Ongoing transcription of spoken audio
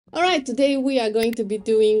All right, today we are going to be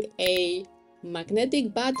doing a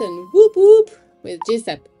magnetic button, whoop whoop, with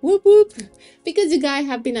GSAP, whoop whoop, because you guys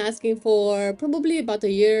have been asking for probably about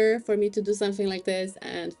a year for me to do something like this,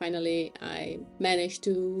 and finally I managed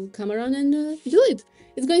to come around and do it.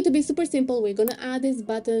 It's going to be super simple. We're gonna add this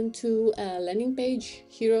button to a landing page,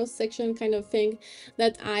 hero section kind of thing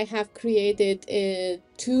that I have created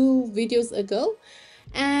 2 videos ago,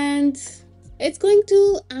 and it's going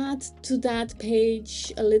to add to that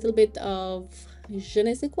page a little bit of je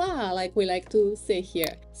ne sais quoi, like we like to say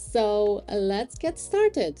here. So let's get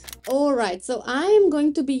started. All right, so I am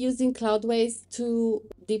going to be using Cloudways to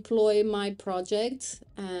deploy my project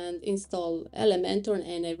and install Elementor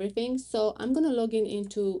and everything. So I'm going to log in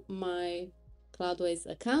into my Cloudways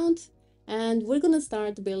account and we're going to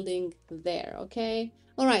start building there, okay?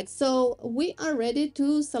 All right, so we are ready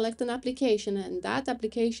to select an application, and that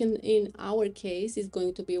application in our case is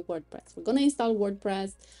going to be WordPress. We're going to install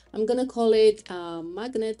WordPress. I'm going to call it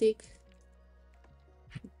magnetic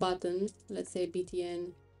button, let's say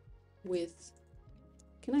btn with,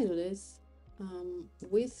 can I do this?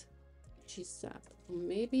 With GSAP.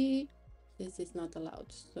 Maybe this is not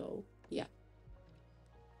allowed. So yeah,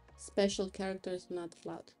 special characters not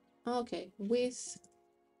allowed. Okay, with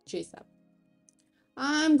GSAP.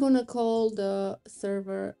 I'm gonna call the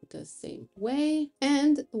server the same way,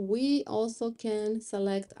 and we also can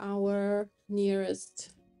select our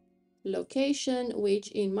nearest location, which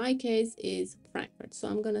in my case is Frankfurt. So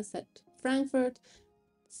I'm gonna set Frankfurt,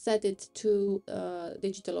 set it to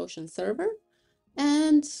DigitalOcean server,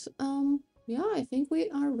 and yeah, I think we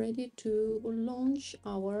are ready to launch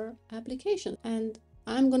our application, and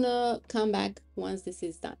I'm gonna come back once this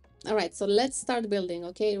is done. All right, so let's start building.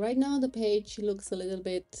 Okay, right now the page looks a little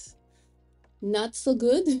bit not so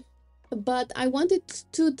good, but I wanted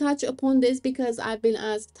to touch upon this because I've been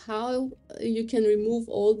asked how you can remove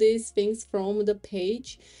all these things from the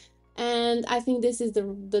page, and I think this is a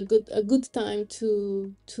good time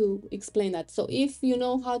to explain that. So if you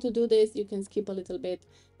know how to do this, you can skip a little bit,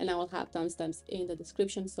 and I will have timestamps in the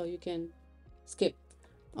description so you can skip.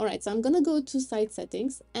 All right, so I'm gonna go to site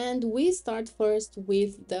settings, and we start first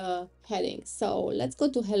with the heading. So let's go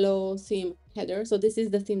to hello theme header. So this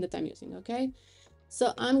is the theme that I'm using, okay?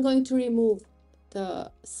 So I'm going to remove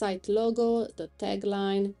the site logo, the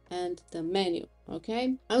tagline, and the menu,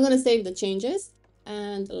 okay? I'm gonna save the changes,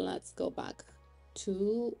 and let's go back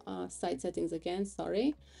to site settings again,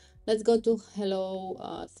 sorry. Let's go to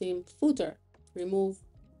hello theme footer, remove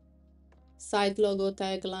site logo,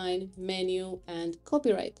 tagline, menu, and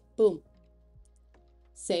copyright. Boom.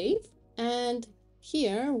 Save. And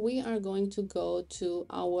here we are going to go to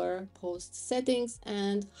our post settings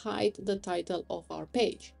and hide the title of our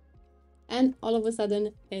page. And all of a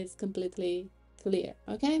sudden it's completely clear.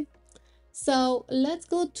 Okay. So let's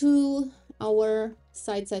go to our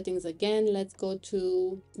site settings again. Let's go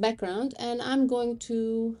to background, and I'm going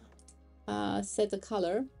to set a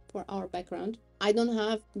color for our background. I don't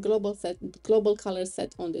have global color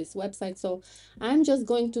set on this website, so I'm just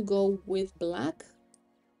going to go with black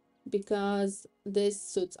because this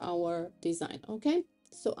suits our design. Okay,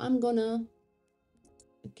 so I'm gonna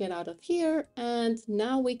get out of here, and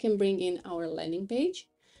now we can bring in our landing page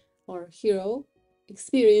or hero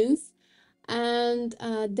experience, and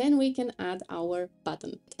then we can add our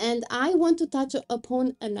button. And I want to touch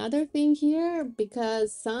upon another thing here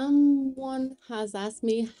because someone has asked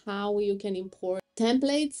me how you can import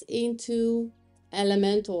templates into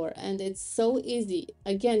Elementor, and it's so easy.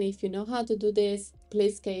 Again, if you know how to do this,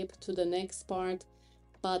 please skip to the next part,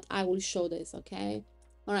 but I will show this. Okay,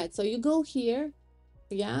 all right, so you go here,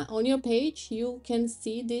 yeah, on your page you can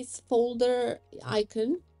see this folder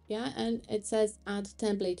icon, yeah, and it says add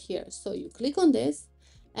template here. So you click on this,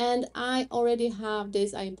 and I already have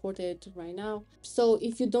this, I imported right now. So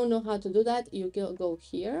if you don't know how to do that, you go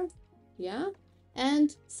here, yeah,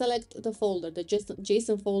 and select the folder, the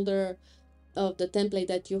JSON folder of the template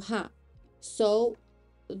that you have. So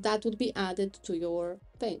that would be added to your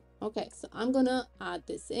thing. Okay, so I'm gonna add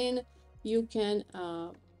this in. You can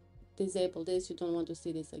disable this, you don't want to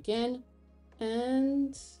see this again,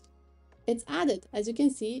 and it's added. As you can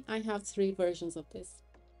see, I have 3 versions of this,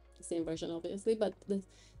 the same version obviously, but the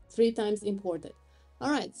 3 times imported.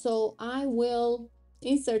 All right, so I will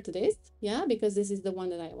insert this, yeah, because this is the one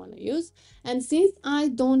that I want to use. And since I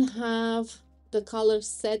don't have the color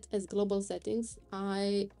set as global settings,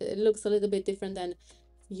 it looks a little bit different than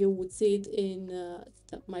you would see it in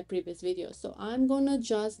my previous video. So I'm gonna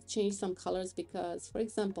just change some colors because, for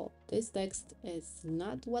example, this text is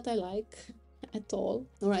not what I like at all.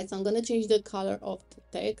 All right, so I'm gonna change the color of the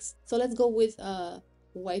text. So let's go with a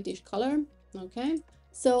whitish color. Okay,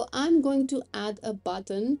 So I'm going to add a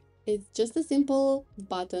button. It's just a simple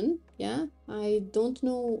button. Yeah, I don't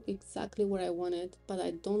know exactly where I want it, but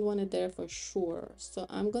I don't want it there for sure. So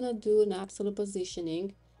I'm gonna do an absolute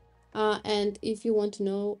positioning. And if you want to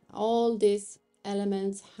know, all these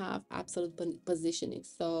elements have absolute positioning.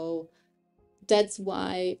 So that's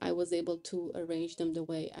why I was able to arrange them the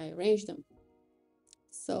way I arranged them.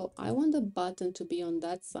 So I want the button to be on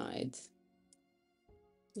that side,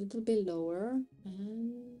 a little bit lower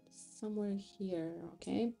and somewhere here.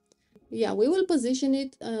 Okay. Yeah, we will position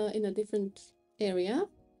it in a different area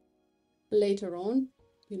later on.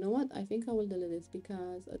 You know what? I think I will delete this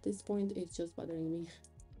because at this point it's just bothering me.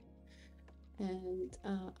 And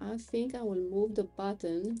I think I will move the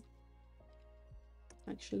button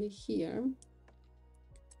actually here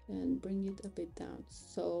and bring it a bit down.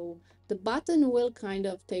 So the button will kind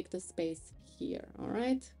of take the space here. All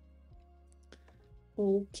right.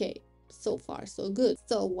 Okay. So far, so good.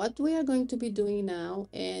 So what we are going to be doing now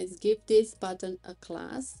is give this button a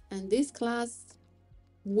class, and this class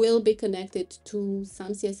will be connected to some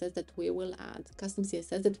CSS that we will add, custom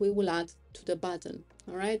CSS that we will add to the button.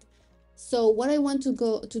 All right. So what I want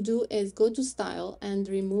to do is go to style and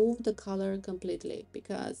remove the color completely,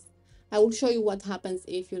 because I will show you what happens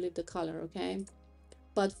if you leave the color. Okay.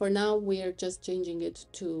 But for now, we are just changing it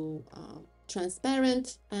to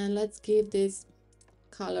transparent, and let's give this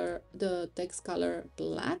color, the text color,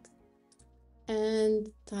 black,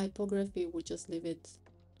 and typography, we'll just leave it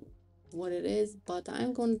what it is, but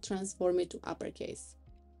I'm going to transform it to uppercase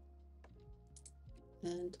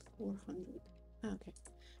and 400. Okay,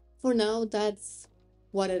 for now that's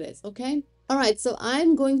what it is. Okay, all right, so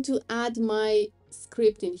I'm going to add my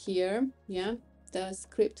script in here. Yeah, the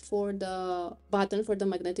script for the button, for the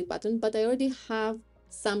magnetic button, but I already have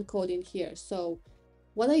some code in here. So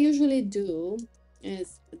what I usually do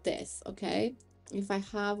is this. Okay, if I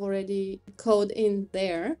have already code in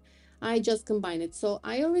there, I just combine it. So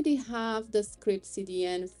I already have the script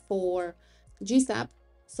CDN for GSAP,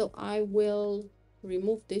 so I will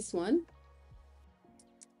remove this one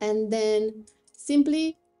and then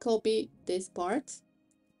simply copy this part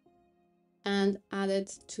and add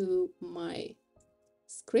it to my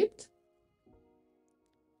script.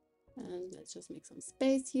 And let's just make some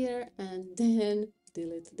space here and then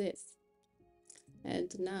delete this.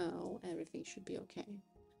 And now everything should be okay.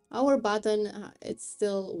 Our button, it's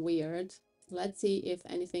still weird. Let's see if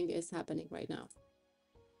anything is happening right now.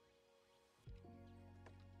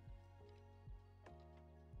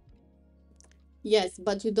 Yes,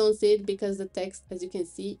 but you don't see it because the text, as you can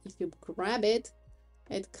see, if you grab it,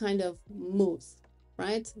 it kind of moves,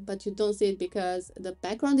 right? But you don't see it because the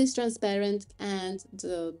background is transparent and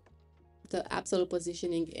the absolute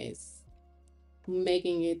positioning is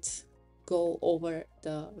making it go over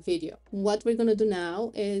the video. What we're going to do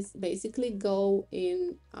now is basically go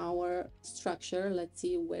in our structure. Let's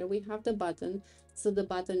see where we have the button. So the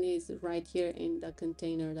button is right here in the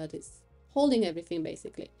container that is holding everything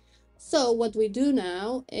basically. So what we do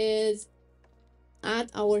now is add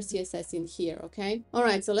our CSS in here. Okay, all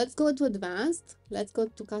right, so let's go to advanced, let's go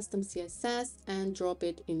to custom CSS and drop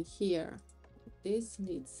it in here. This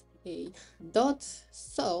needs a dot,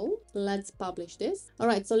 so let's publish this. All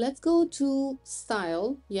right, so let's go to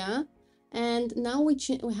style. Yeah, and now we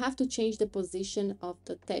have to change the position of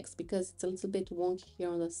the text because it's a little bit wonky here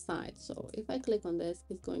on the side. So if I click on this,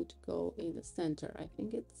 it's going to go in the center. I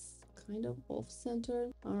think it's kind of off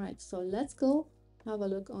center. All right, so let's go have a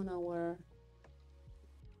look on our,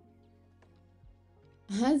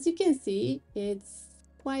 as you can see, it's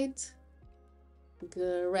quite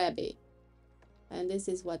grabby, and this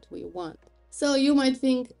is what we want. So you might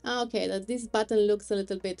think, okay, that this button looks a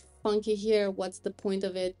little bit funky here. What's the point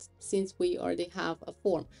of it since we already have a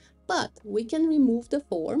form? But we can remove the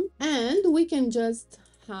form and we can just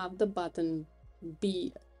have the button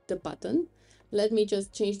be the button. Let me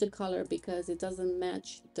just change the color because it doesn't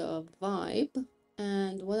match the vibe.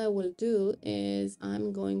 And what I will do is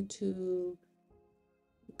I'm going to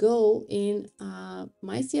go in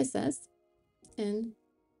my CSS and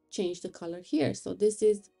change the color here. So this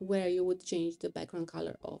is where you would change the background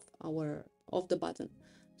color of the button.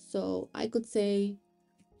 So I could say,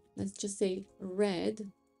 let's just say red.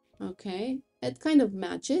 Okay, it kind of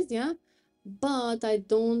matches, yeah, but I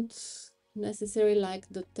don't necessarily like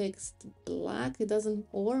the text black. It doesn't,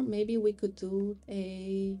 or maybe we could do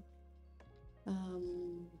a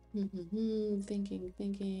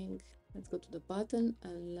thinking. Let's go to the button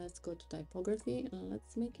and let's go to typography and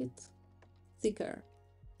let's make it thicker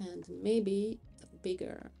and maybe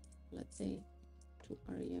bigger. Let's say to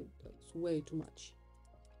REM, that's way too much.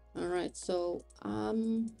 All right, so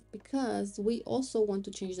because we also want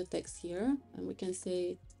to change the text here, and we can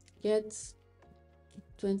say get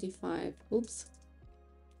 25, oops,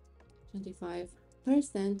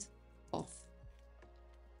 25% off.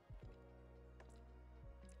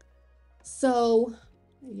 So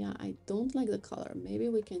yeah, I don't like the color. Maybe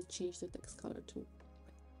we can change the text color to white,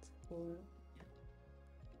 or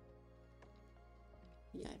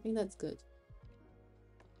yeah, I think that's good.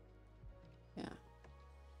 Yeah.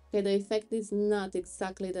 Okay, the effect is not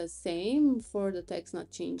exactly the same for the text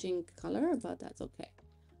not changing color, but that's okay.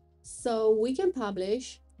 So we can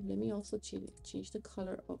publish. Let me also change the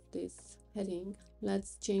color of this heading.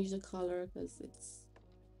 Let's change the color because it's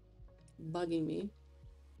bugging me.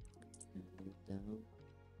 And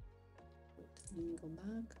let me go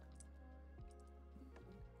back,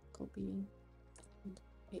 copy and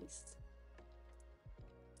paste.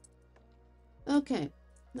 Okay,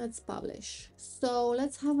 let's publish. So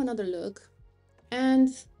let's have another look. And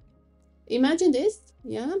imagine this,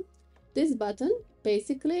 yeah, this button,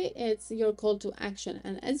 basically it's your call to action.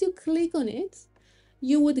 And as you click on it,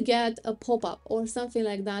 you would get a pop-up or something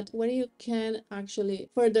like that where you can actually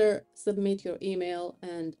further submit your email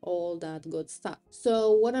and all that good stuff.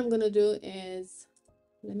 So what I'm gonna do is,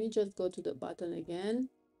 let me just go to the button again,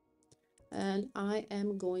 and I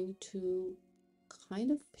am going to kind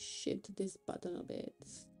of shift this button a bit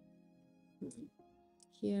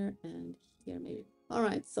here and here maybe. All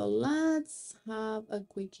right, so let's have a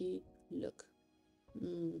quickie look.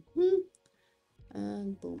 And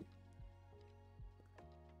boom.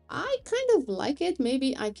 I kind of like it.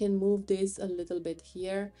 Maybe I can move this a little bit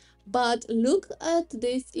here, but look at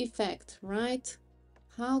this effect, right?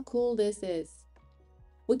 How cool this is.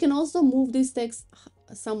 We can also move this text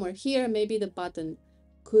somewhere here. Maybe the button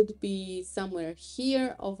could be somewhere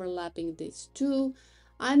here, overlapping these two.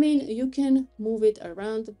 I mean, you can move it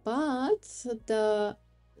around, but the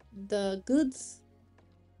good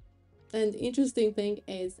and interesting thing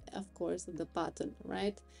is, of course, the button,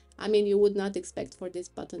 right? I mean, you would not expect for this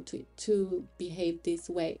button to behave this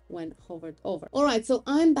way when hovered over. All right, so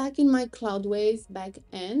I'm back in my Cloudways back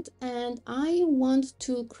end, and I want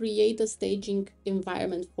to create a staging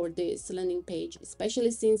environment for this landing page,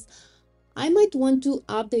 especially since I might want to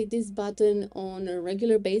update this button on a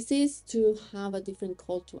regular basis to have a different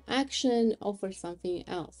call to action, offer something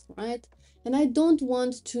else, right? And I don't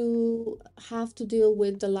want to have to deal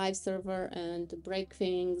with the live server and break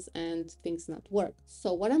things and things not work.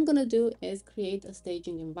 So what I'm gonna do is create a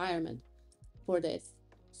staging environment for this.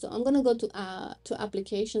 So I'm gonna go to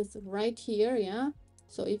applications right here, yeah?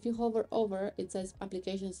 So if you hover over, it says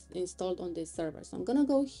applications installed on this server. So I'm gonna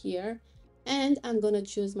go here and I'm gonna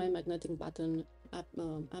choose my magnetic button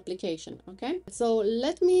application, okay? So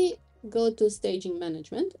let me go to staging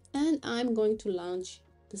management, and I'm going to launch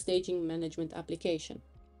the staging management application.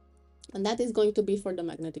 And that is going to be for the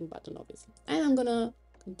magnetic button, obviously. And I'm gonna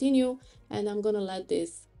continue, and I'm gonna let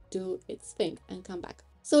this do its thing and come back.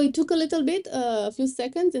 So it took a little bit, a few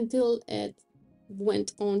seconds until it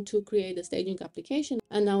went on to create the staging application,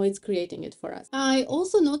 and now it's creating it for us. I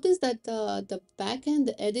also noticed that the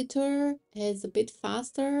backend editor is a bit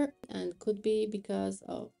faster, and could be because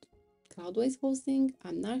of Cloudways hosting.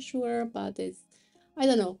 I'm not sure, but it's, I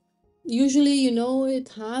don't know. Usually, you know, it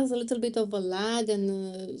has a little bit of a lag,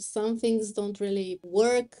 and some things don't really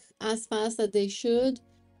work as fast as they should.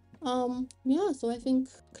 Yeah, so I think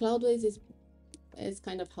Cloudways is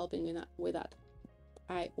kind of helping with that.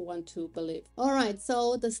 I want to believe. All right,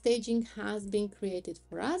 so the staging has been created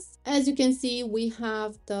for us. As you can see, we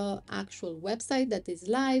have the actual website that is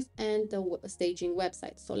live and the staging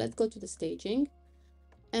website. So let's go to the staging,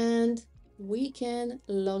 and we can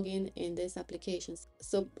log in this application.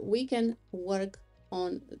 So we can work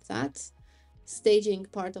on that staging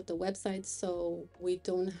part of the website, so we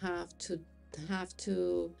don't have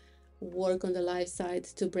to work on the live side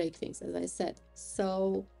to break things, as I said.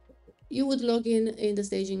 So you would log in the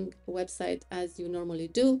staging website as you normally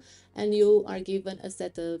do, and you are given a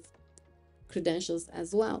set of credentials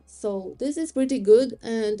as well. So this is pretty good,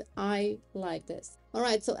 and I like this. All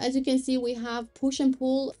right, so as you can see, we have push and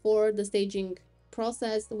pull for the staging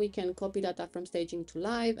process. We can copy data from staging to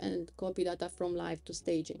live and copy data from live to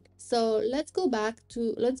staging. So let's go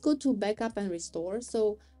to backup and restore.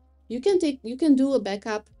 So you can do a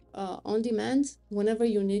backup on demand whenever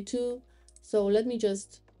you need to. So let me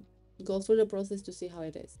just go through the process to see how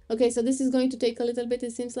it is. Okay, so this is going to take a little bit,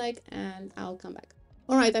 it seems like, and I'll come back.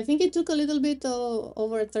 All right, I think it took a little bit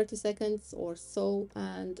over 30 seconds or so,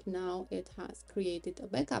 and now it has created a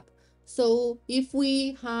backup. So if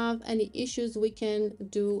we have any issues, we can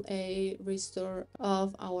do a restore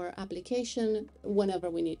of our application whenever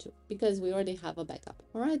we need to, because we already have a backup.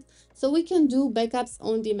 All right. So we can do backups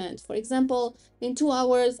on demand. For example, in 2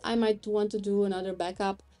 hours, I might want to do another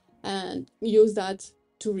backup and use that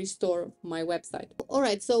to restore my website. All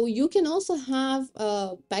right. So you can also have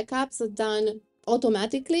backups done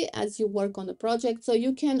automatically as you work on the project. So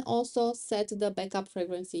you can also set the backup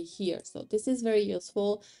frequency here. So this is very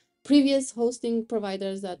useful. Previous hosting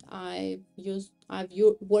providers that I've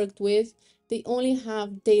worked with, they only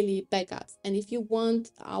have daily backups. And if you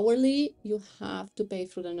want hourly, you have to pay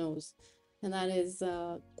through the nose. And that is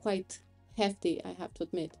quite hefty, I have to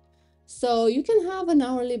admit. So you can have an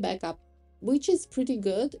hourly backup, which is pretty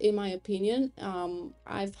good in my opinion.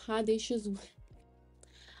 I've had issues.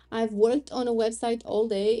 I've worked on a website all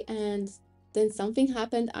day and then something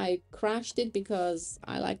happened. I crashed it because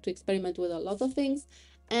I like to experiment with a lot of things.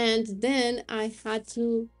 And then I had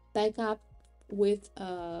to back up with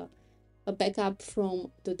a backup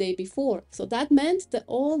from the day before. So that meant that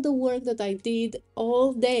all the work that I did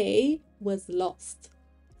all day was lost.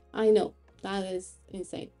 I know, that is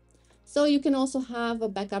insane. So you can also have a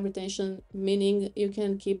backup retention, meaning you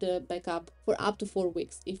can keep the backup for up to 4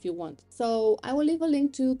 weeks if you want. So I will leave a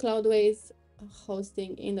link to Cloudways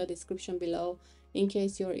hosting in the description below in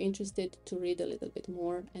case you're interested to read a little bit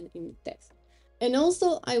more and in depth. And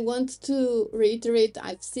also I want to reiterate,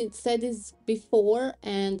 I've said this before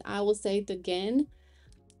and I will say it again.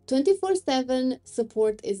 24/7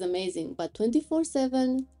 support is amazing, but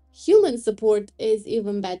 24/7 human support is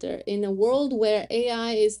even better. In a world where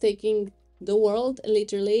AI is taking the world,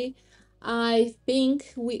 literally, I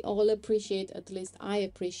think we all appreciate, at least I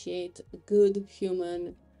appreciate, good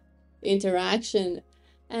human interaction.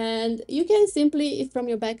 And you can simply, from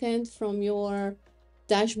your backend, from your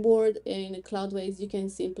dashboard in Cloudways, you can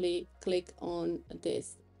simply click on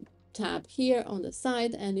this tab here on the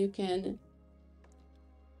side and you can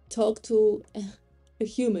talk to a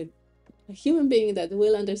human being that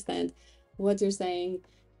will understand what you're saying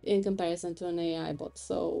in comparison to an AI bot.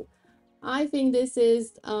 So I think this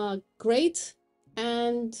is great.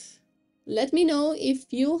 And let me know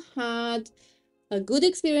if you had a good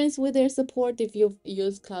experience with their support, if you've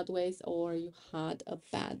used Cloudways or you had a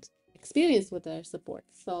bad experience with their support.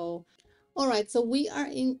 So, all right, so we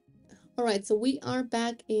are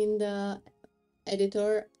back in the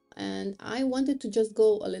editor and I wanted to just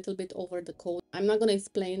go a little bit over the code. I'm not going to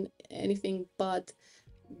explain anything but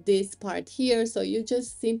this part here. So you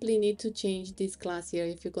just simply need to change this class here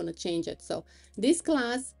if you're going to change it. So this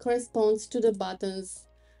class corresponds to the buttons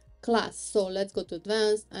class. So let's go to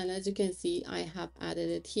advanced, and as you can see, I have added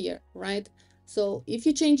it here, right? So if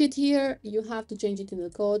you change it here, you have to change it in the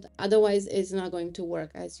code. Otherwise, it's not going to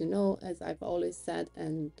work, as you know, as I've always said,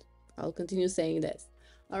 and I'll continue saying this.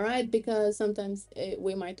 All right, because sometimes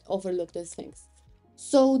we might overlook these things.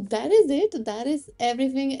 So that is it. That is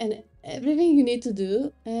everything and everything you need to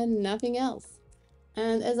do and nothing else.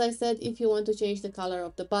 And as I said, if you want to change the color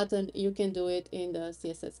of the button, you can do it in the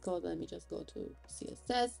CSS code. Let me just go to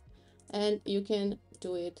CSS and you can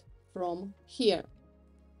do it from here.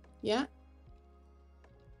 Yeah.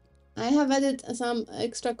 I have added some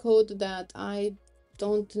extra code that I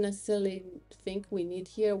don't necessarily think we need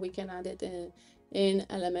here. We can add it in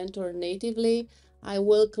Elementor natively. I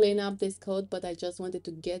will clean up this code, but I just wanted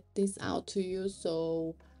to get this out to you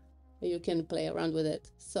so you can play around with it.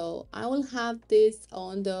 So I will have this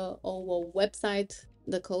on the OWO website,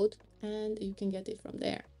 the code, and you can get it from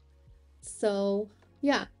there. So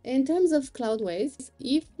yeah, in terms of Cloudways,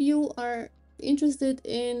 if you are interested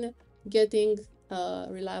in getting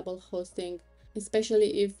reliable hosting,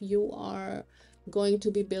 especially if you are going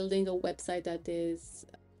to be building a website that is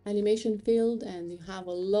animation filled and you have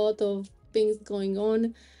a lot of things going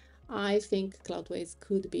on, I think Cloudways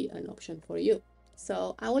could be an option for you.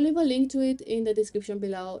 So I will leave a link to it in the description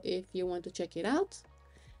below if you want to check it out.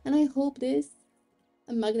 And I hope this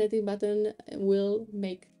magnetic button will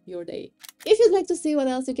make your day. If you'd like to see what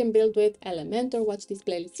else you can build with Elementor, watch this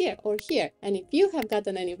playlist here or here. And if you have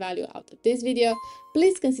gotten any value out of this video,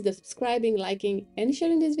 please consider subscribing, liking, and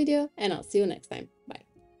sharing this video. And I'll see you next time. Bye.